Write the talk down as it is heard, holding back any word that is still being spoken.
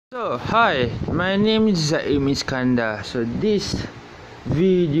So hi, my name is Zaim Iskandar. So this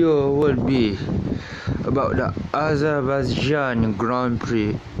video will be about the Azerbaijan Grand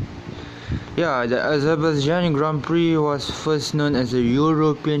Prix. Yeah, the Azerbaijan Grand Prix was first known as the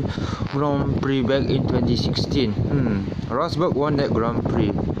European Grand Prix back in 2016. Rosberg won that Grand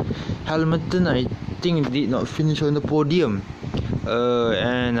Prix. Hamilton, I think, did not finish on the podium.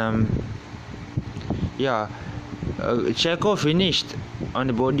 Checo finished on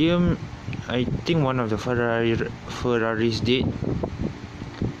the podium. I think one of the Ferraris did.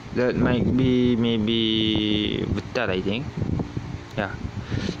 That might be maybe Vettel, I think. Yeah.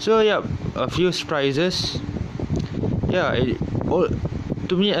 So yeah, a few surprises. Yeah,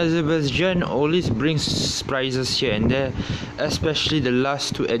 to me Azerbaijan always brings surprises here and there, especially the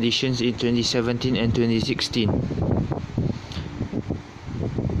last two editions in 2017 and 2016.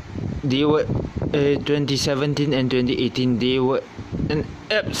 They were 2017 and 2018. They were an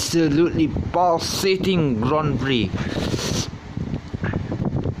absolutely pulsating Grand Prix.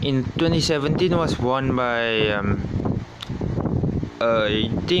 In 2017 was won by I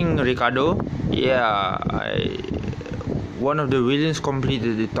think Ricardo. Yeah, one of the Williams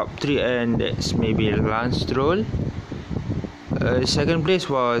completed the top 3, and that's maybe Lance Stroll. Second place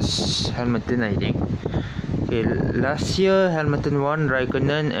was Hamilton, I think. Okay, last year Hamilton won,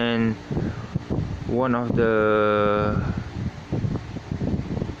 Raikkonen, and one of the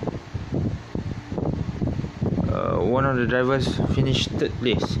drivers finished third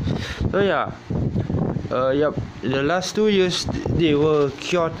place. So yeah, the last 2 years they were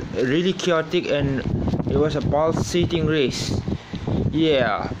really chaotic, and it was a pulsating race.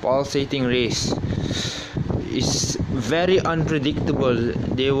 Yeah, pulsating race. It's very unpredictable.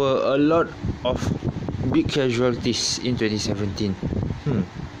 There were a lot of big casualties in 2017.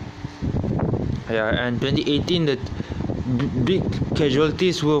 Yeah, and 2018 the big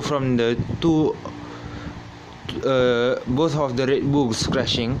casualties were from the both of the Red Bulls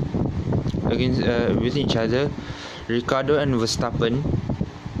crashing against with each other, Ricardo and Verstappen.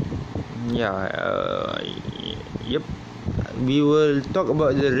 Yep. We will talk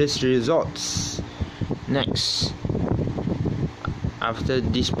about the race results next, after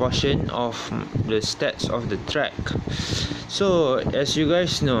this portion of the stats of the track. So as you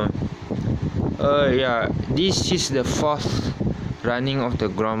guys know, this is the fourth running of the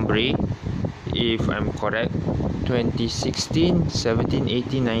Grand Prix, if I'm correct. 2016, 17,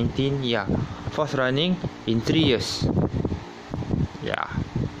 18, 19, yeah, fourth running in 3 years. Yeah.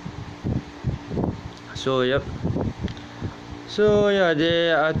 So yep. So yeah,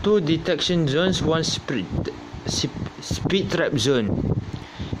 there are 2 detection zones, one speed trap zone.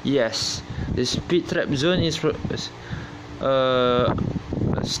 Yes, the speed trap zone is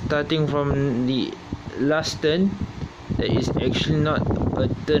starting from the last turn. That is actually not a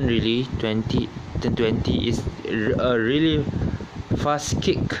turn really. 20 is a really fast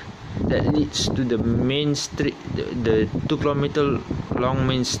kick that leads to the main straight, the 2 kilometer long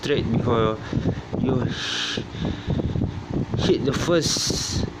main straight, before you hit the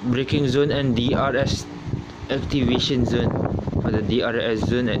first braking zone and DRS activation zone for the DRS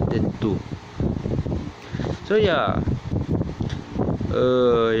zone at turn 2. So yeah,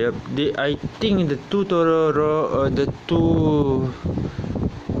 I think the two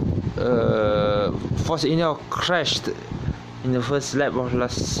Force India crashed in the first lap of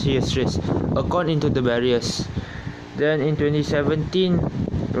last year's race, according to the barriers. Then in 2017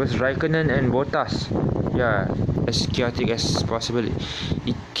 it was Raikkonen and Bottas. Yeah, as chaotic as possible.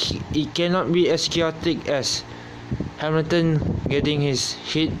 It cannot be as chaotic as Hamilton getting his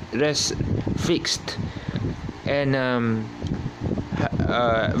headrest fixed, and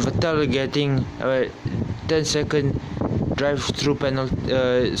Vettel getting 10-second drive-through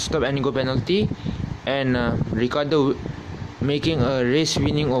penalty, stop and go penalty, and Ricardo making a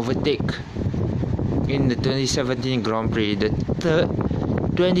race-winning overtake in the 2017 Grand Prix. The third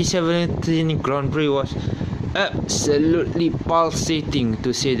 2017 Grand Prix was absolutely pulsating,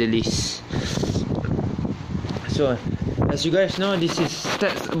 to say the least. So, as you guys know, this is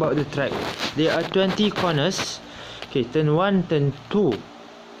stats about the track. There are 20 corners. Okay, turn 1, turn 2,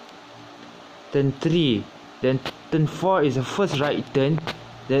 turn 3, then turn 4 is the first right turn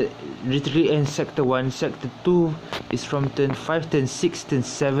that literally ends sector 1. Sector 2 is from turn 5, turn 6, turn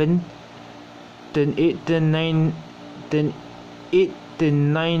 7, turn 8, turn 9, turn 8,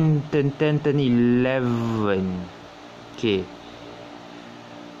 turn 9, turn 10, turn 11. Okay.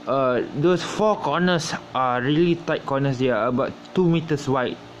 Those 4 corners are really tight corners. They are about 2 meters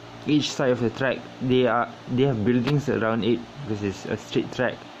wide each side of the track. They have buildings around it because it's a straight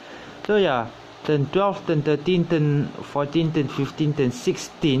track. So yeah, turn 12, turn 13, turn 14, turn 15, turn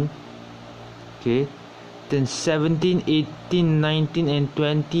 16. Okay, turn 17, 18, 19 and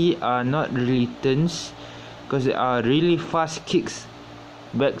 20 are not really turns, because they are really fast kicks,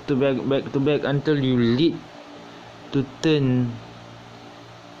 back to back until you lead to turn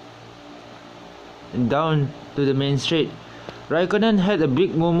down to the main straight. Raikkonen had a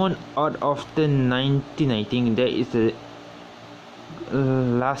big moment out of turn 19. I think that is the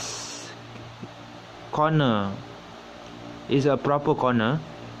last corner, is a proper corner.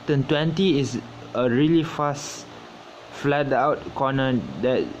 Turn 20 is a really fast flat out corner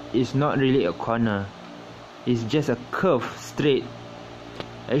that is not really a corner, it's just a curve straight.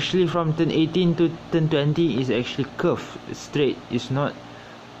 Actually from turn 18 to turn 20 is actually curve straight, it's not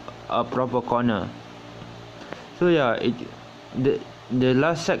a proper corner. So yeah, the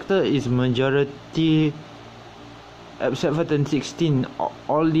last sector is majority, except for turn 16.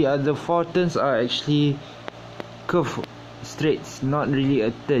 All the other 4 turns are actually curve straights, not really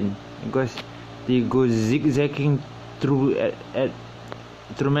a turn, because they go zigzagging through at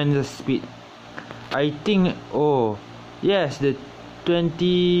tremendous speed. I think, oh yes, the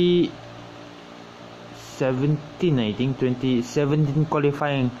 2017, I think 2017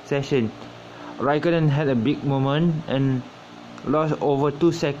 qualifying session, Raikkonen had a big moment and lost over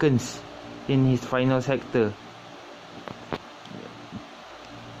 2 seconds in his final sector,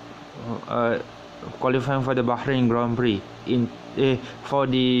 qualifying for the Bahrain Grand Prix for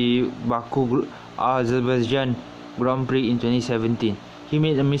the Baku Azerbaijan Grand Prix in 2017. He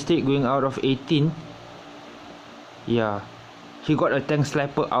made a mistake going out of 18. Yeah, he got a tank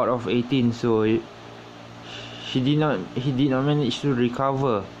slapper out of 18, so he did not manage to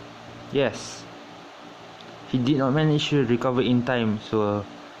recover. Yes, he did not manage to recover in time. So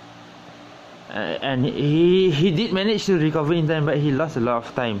and he did manage to recover in time, but he lost a lot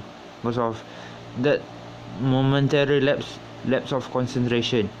of time because of that momentary lapse of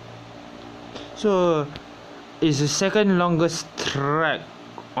concentration. So it's the second longest track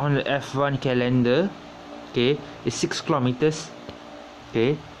on the F1 calendar. Okay, it's 6 kilometers.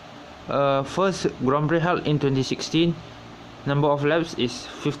 Okay, first Grand Prix held in 2016. Number of laps is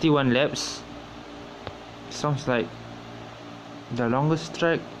 51 laps. Sounds like the longest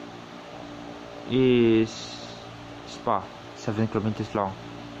track is Spa, 7 kilometers long.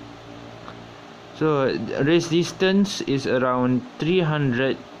 So race distance is around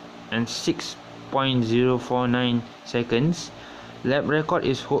 306.049 seconds. Lap record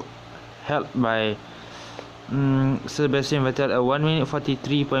is held by Sebastian Vettel at 1 minute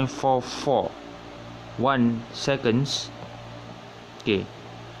 43.441 seconds. Okay,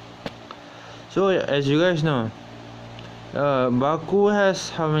 so as you guys know, Baku has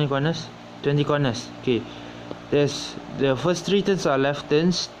how many corners? 20 corners. Okay, there's the first 3 turns are left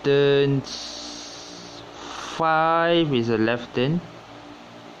turns. Turn 5 is a left turn.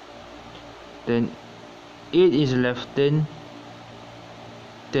 Then 8 is left turn.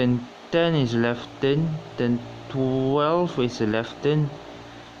 Then 10 is left turn. Then 12 is a left turn.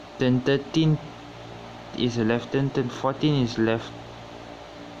 Then 13 is a left turn. Then 14 is left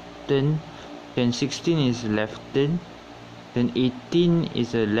turn. Then 16 is left turn. Then 18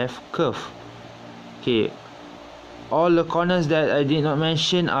 is a left curve. Okay, all the corners that I did not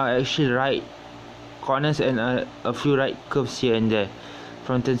mention are actually right corners and a few right curves here and there.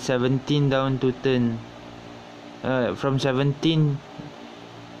 From turn 17 down to turn from 17,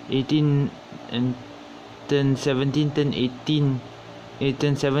 18 and turn 17, turn 18,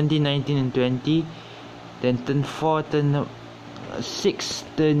 turn 17, 19 and 20. Then turn 4, turn 6,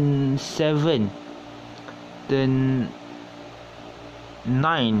 turn 7, turn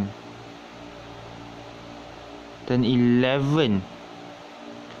 9, turn 11,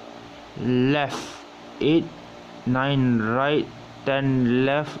 left 8, 9 right, 10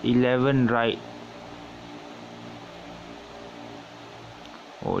 left, 11 right.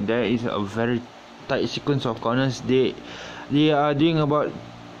 Oh, there is a very tight sequence of corners. They are doing about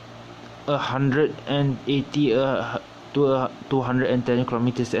 180 to 210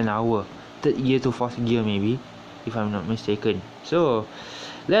 kilometers an hour, third gear to fourth gear maybe, if I'm not mistaken. So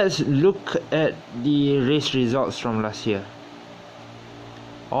let's look at the race results from last year.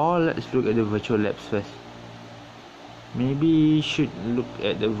 Or let's look at the virtual laps first. Maybe should look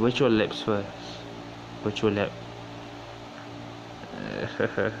at the virtual laps first. Virtual lap.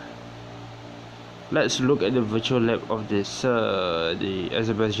 Let's look at the virtual lap of this the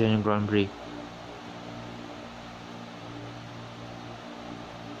Azerbaijan Grand Prix.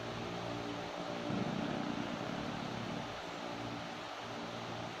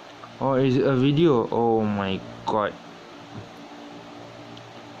 Oh, is it a video? Oh my god.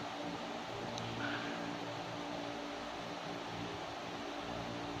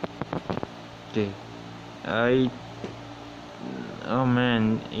 Okay, oh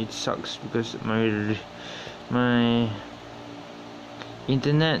man, it sucks because my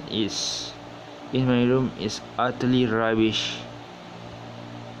internet is in my room is utterly rubbish.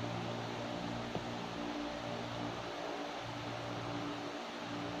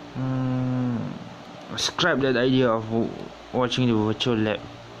 Scrap that idea of watching the virtual lab.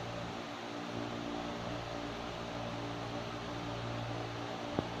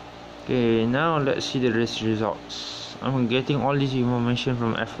 Okay, now let's see the race results. I'm getting all this information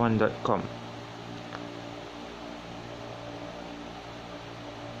from f1.com.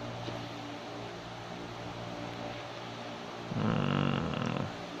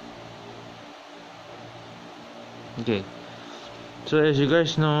 Okay, so as you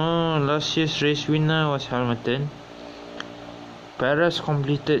guys know, last year's race winner was Hamilton. Perez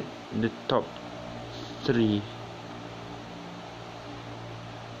completed the top 3.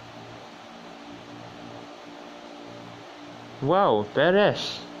 Wow,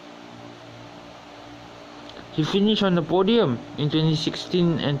 Perez! He finished on the podium in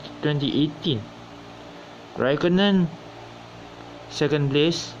 2016 and 2018. Raikkonen, 2nd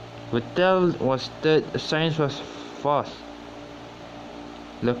place. Vettel was 3rd. Sainz was 4th.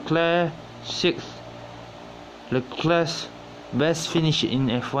 Leclerc, 6th. Leclerc's best finish in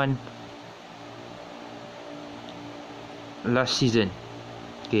F1 last season.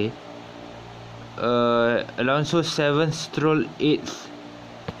 Okay. Alonso 7th, Stroll 8th.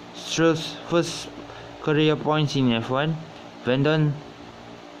 Stroll's first career points in F1. Vendon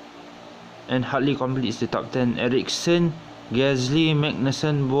and Hartley completes the top 10. Ericsson, Gasly,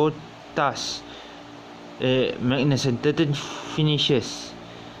 Magnussen, Bottas. Magnussen 13 finishes.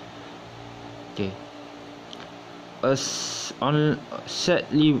 Okay.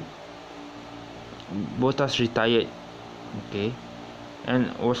 Sadly, Bottas retired. Okay.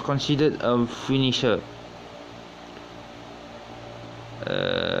 And was considered a finisher.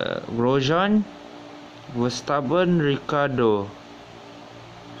 Grosjean, Verstappen, Ricciardo,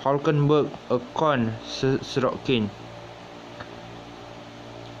 Hulkenberg, Ocon, Sorokin.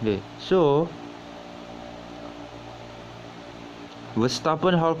 Okay, so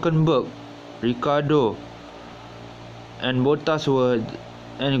Verstappen, Hulkenberg, Ricciardo, and Bottas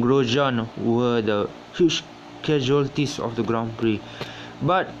and Grosjean were the huge casualties of the Grand Prix.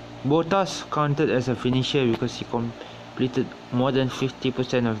 But Bottas counted as a finisher because he completed more than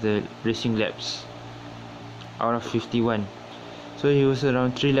 50% of the racing laps out of 51. So he was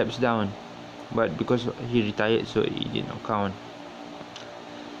around 3 laps down, but because he retired, so he did not count.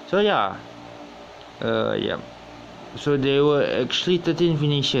 So yeah, so there were actually 13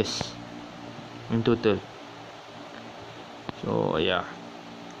 finishes in total. So yeah,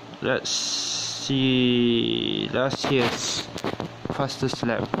 let's see last year's fastest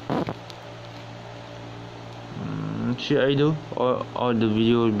lap. Should I do or the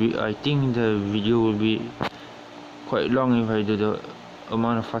video will be, I think the video will be quite long if I do the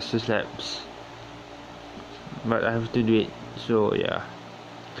amount of fastest laps, but I have to do it. So yeah,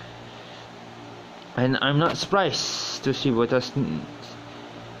 and I'm not surprised to see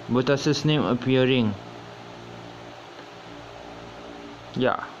Bottas's name appearing.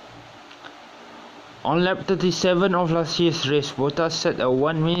 Yeah. On lap 37 of last year's race, Bottas set a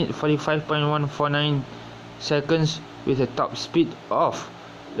 1 minute 45.149 seconds with a top speed of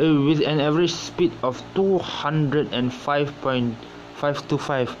with an average speed of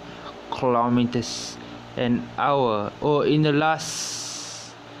 205.525 kilometers an hour. Oh, in the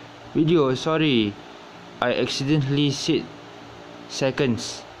last video, sorry, I accidentally said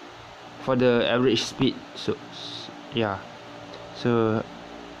seconds for the average speed. So yeah, so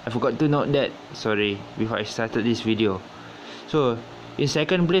I forgot to note that, sorry, before I started this video. So in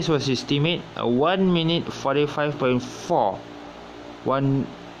second place was his teammate, 1 minute 45.412,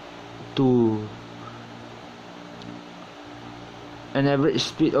 an average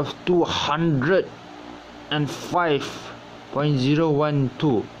speed of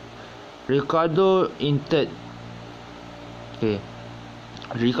 205.012. Ricciardo in third. Okay,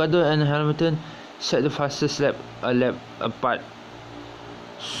 Ricciardo and Hamilton set the fastest lap a lap apart.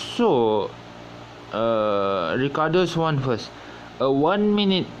 So Ricciardo's won first, a 1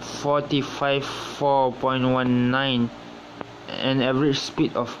 minute 45.419, an average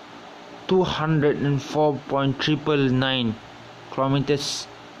speed of 204.999 kilometers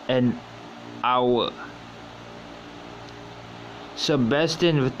an hour.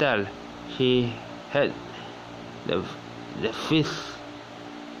 Sebastian Vettel, he had the fifth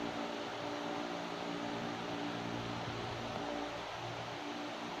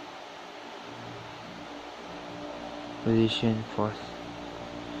position, fourth.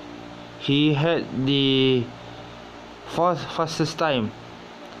 he had the fourth fastest time,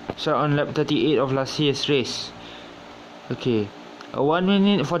 so on lap 38 of last year's race. Okay, a 1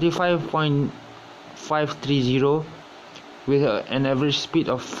 minute 45.530 with an average speed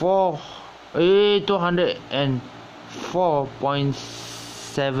of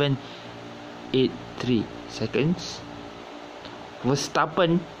 204.783 seconds.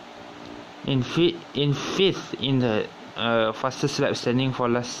 Verstappen in fifth in the fastest lap standing for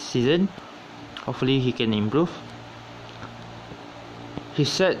last season. Hopefully he can improve. He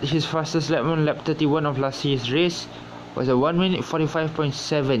set his fastest lap on lap 31 of last year's race was a 1 minute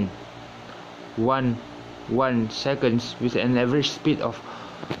 45.711 seconds with an average speed of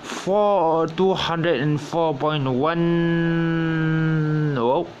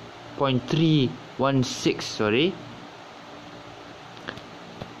 204.316. Sorry.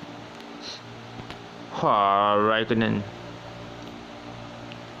 Raikkonen.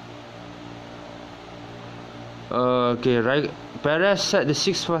 Okay, Perez set the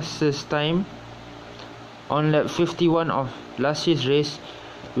 6th fastest time on lap 51 of last year's race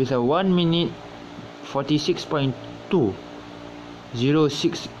with a 1 minute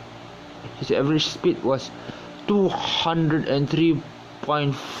 46.206. His average speed was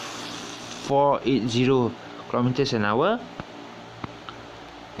 203.480 kilometers an hour.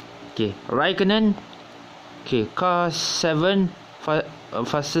 Okay, Raikkonen. Okay, car 7,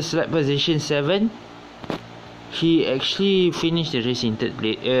 fastest lap position 7. He actually finished the race in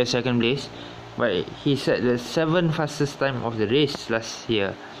second place, but he set the 7th fastest time of the race last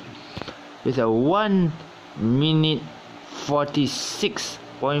year with a 1 minute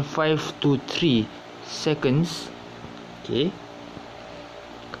 46.523 seconds. Okay,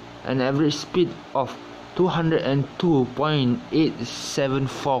 an average speed of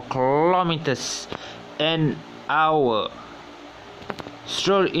 202.874 kilometers an hour.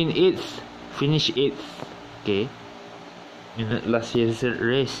 Stroll in 8th, finished 8th. Okay, in last year's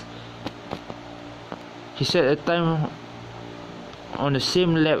race. He set a time on the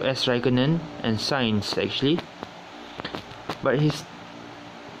same lap as Raikkonen and Sainz actually, but his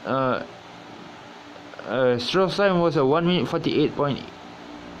Stroll's time was a 1 minute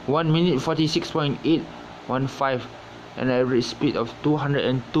 46.815 and an average speed of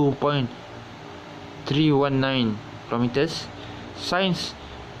 202.319 kilometers. Sainz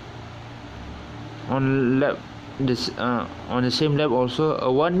on the same lap also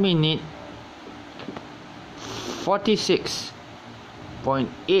a 1 minute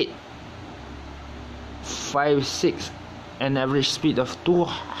 46.856 and average speed of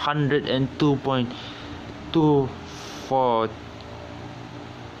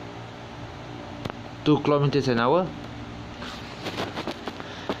 202.242 kilometers an hour.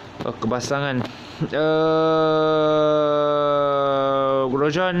 Kebasangan.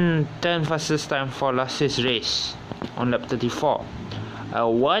 Grosjean 10th fastest time for last year's race on lap 34, a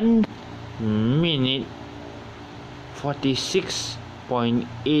 1 minute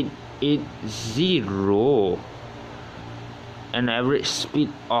 46.880, an average speed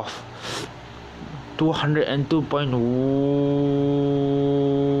of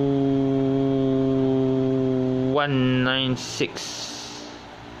 202.196.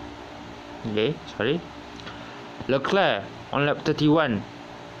 Okay, sorry. Leclerc on lap 31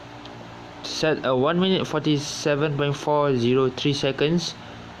 set a 1 minute 47.403 seconds,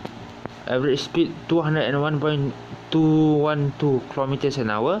 average speed 201.212 kilometers an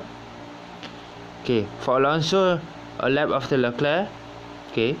hour. Okay, for Alonso, a lap after Leclerc,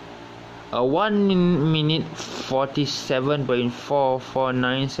 okay, a 1 minute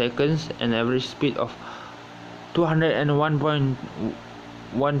 47.449 seconds, and average speed of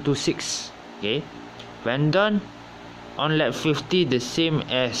 201.126. Okay, Van Dorn on lap 50, the same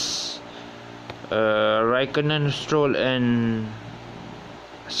as Raikkonen, Stroll and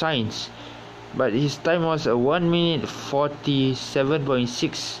Sainz, but his time was a 1 minute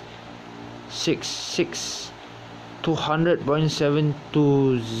 47.666,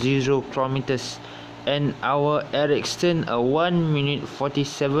 200.720 kilometers an hour. Ericsson a 1 minute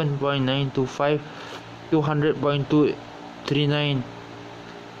 47.925, 200.239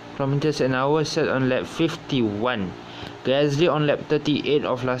 kilometers an hour, set on lap 51. Gasly on lap 38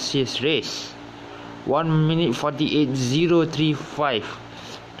 of last year's race, 1 minute 48.035,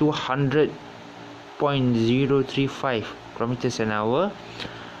 200.035 kilometers an hour.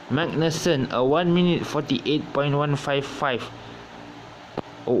 Magnussen a 1 minute 48.155,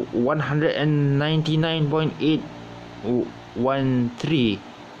 199.813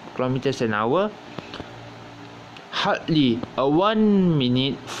 kilometers an hour. Hartley a 1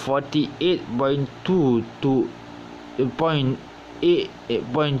 minute 48.2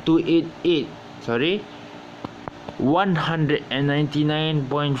 199.288. Sorry,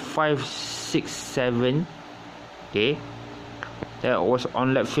 199.567. Okay, that was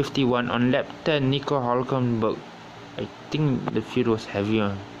on lap 51. On lap 10, Nico Hülkenberg, I think the field was heavy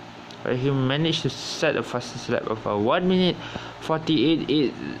on, but he managed to set the fastest lap of 1 minute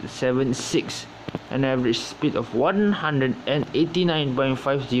 48.876, an average speed of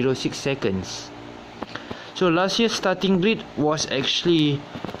 189.506 seconds. So last year's starting grid was actually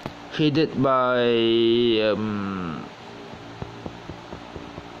headed by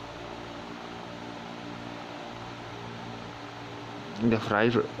the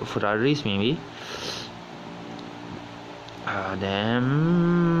Ferraris maybe.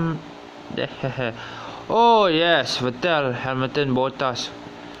 Oh yes, Vettel, Hamilton, Bottas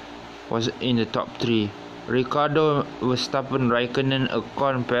was in the top 3. Ricardo, Verstappen, Raikkonen,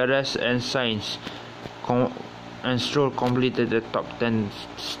 Ocon, Perez and Sainz and Stroll completed the top 10.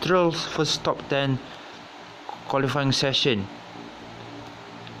 Stroll's first top 10 qualifying session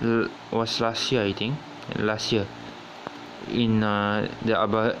was last year, I think. Last year in the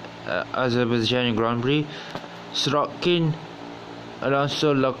Azerbaijan Grand Prix. Strokin,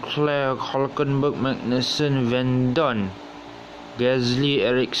 Alonso, Leclerc, Hülkenberg, Magnussen, Van Dorn, Gasly,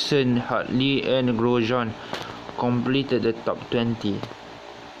 Ericsson, Hartley and Grosjean completed the top 20.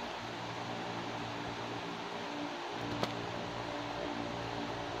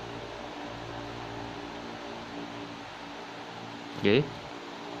 Okay,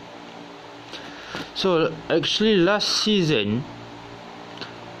 so actually last season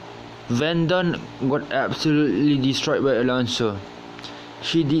Van Dorn got absolutely destroyed by Alonso.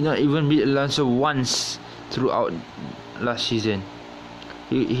 She did not even beat Alonso once throughout last season.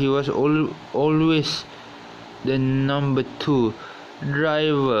 He was always the number 2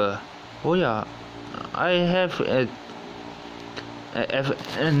 driver. Oh yeah, I have an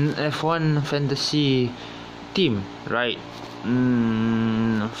F1 fantasy team, right?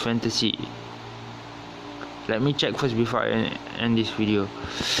 Fantasy. Let me check first before I end this video.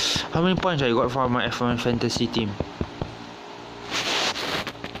 How many points I got for my F1 fantasy team?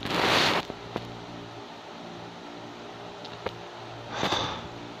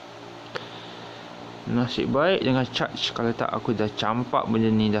 Nasib baik dengan charge, kalau tak aku dah campak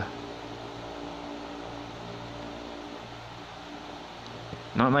benda ni dah.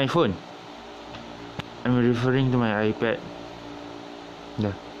 Not my phone, I'm referring to my iPad.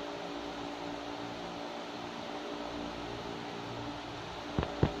 Dah.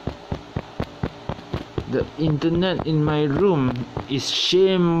 The internet in my room is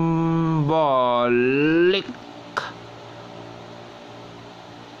shambolic.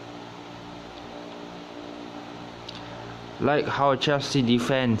 Like how Chelsea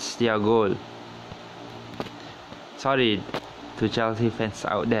defends their goal. Sorry to Chelsea fans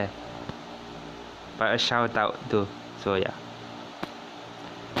out there, but a shout out too. So yeah.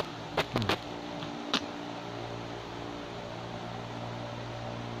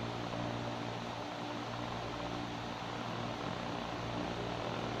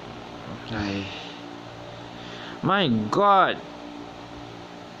 My God.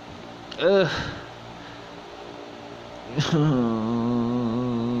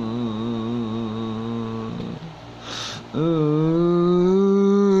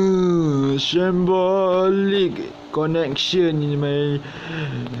 Shambolic connection in my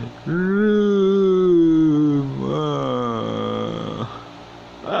room.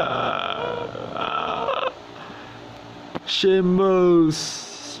 Shambles.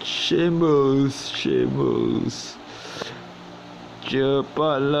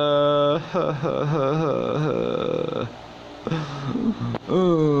 Cepatlah.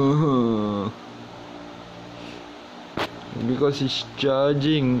 Because it's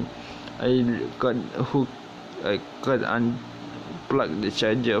charging, I can't unplug the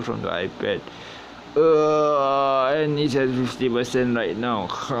charger from the iPad. And it's at 50% right now.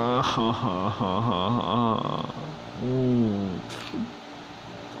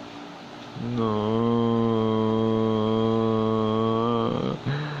 No.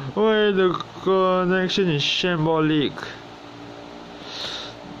 Why the connection is shambolic?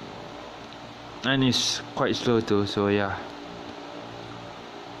 And it's quite slow too, so yeah.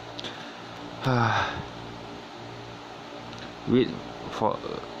 Wait.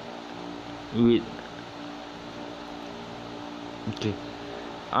 Okay,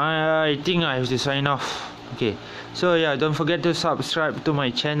 I think I have to sign off. Okay, so yeah, don't forget to subscribe to my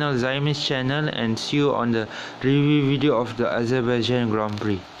channel, Zaimis channel, and see you on the review video of the Azerbaijan Grand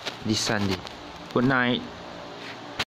Prix this Sunday. Good night.